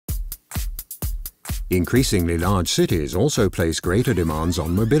Increasingly large cities also place greater demands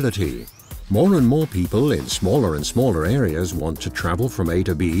on mobility. More and more people in smaller and smaller areas want to travel from A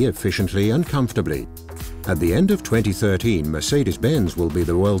to B efficiently and comfortably. At the end of 2013, Mercedes-Benz will be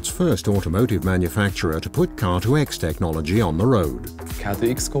the world's first automotive manufacturer to put Car-to-X technology on the road.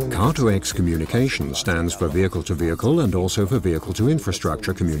 Car-to-X communication stands for vehicle-to-vehicle and also for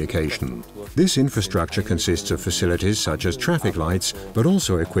vehicle-to-infrastructure communication. This infrastructure consists of facilities such as traffic lights, but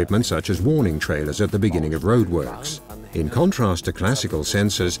also equipment such as warning trailers at the beginning of roadworks. In contrast to classical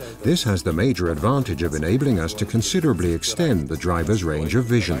sensors, this has the major advantage of enabling us to considerably extend the driver's range of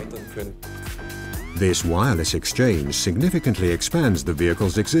vision. This wireless exchange significantly expands the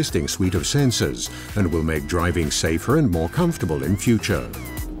vehicle's existing suite of sensors and will make driving safer and more comfortable in future.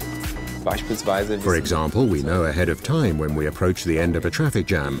 For example, we know ahead of time when we approach the end of a traffic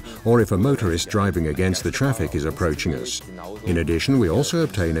jam or if a motorist driving against the traffic is approaching us. In addition, we also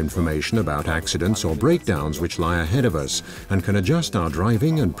obtain information about accidents or breakdowns which lie ahead of us and can adjust our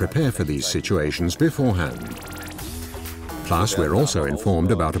driving and prepare for these situations beforehand. Plus, we're also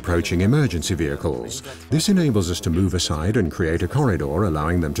informed about approaching emergency vehicles. This enables us to move aside and create a corridor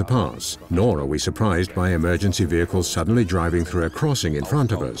allowing them to pass. Nor are we surprised by emergency vehicles suddenly driving through a crossing in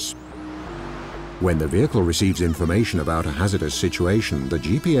front of us. When the vehicle receives information about a hazardous situation, the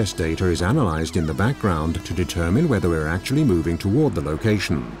GPS data is analyzed in the background to determine whether we're actually moving toward the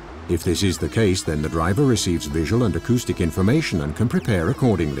location. If this is the case, then the driver receives visual and acoustic information and can prepare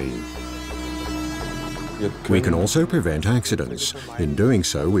accordingly. We can also prevent accidents. In doing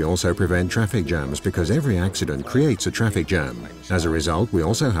so, we also prevent traffic jams because every accident creates a traffic jam. As a result, we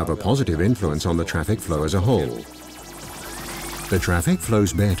also have a positive influence on the traffic flow as a whole. The traffic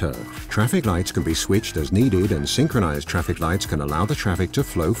flows better. Traffic lights can be switched as needed and synchronized traffic lights can allow the traffic to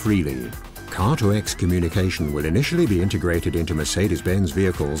flow freely. Car-to-X communication will initially be integrated into Mercedes-Benz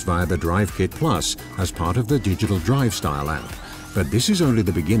vehicles via the Drive Kit Plus as part of the Digital Drive Style app. But this is only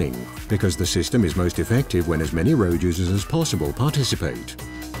the beginning, because the system is most effective when as many road users as possible participate.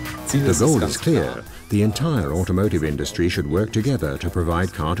 The goal is clear. The entire automotive industry should work together to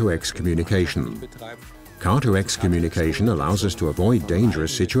provide Car-to-X communication. Car-to-X communication allows us to avoid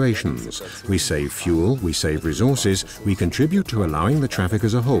dangerous situations. We save fuel, we save resources, we contribute to allowing the traffic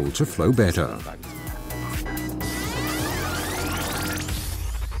as a whole to flow better.